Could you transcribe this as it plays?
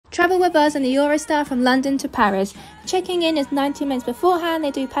Travel with us on the Eurostar from London to Paris. Checking in is 90 minutes beforehand. They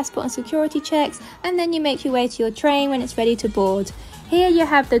do passport and security checks, and then you make your way to your train when it's ready to board. Here you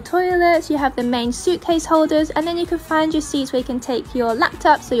have the toilets, you have the main suitcase holders, and then you can find your seats where you can take your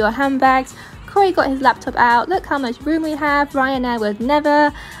laptops or your handbags. Corey got his laptop out. Look how much room we have. Ryanair would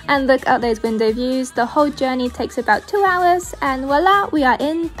never. And look at those window views. The whole journey takes about 2 hours, and voila, we are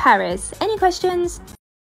in Paris. Any questions?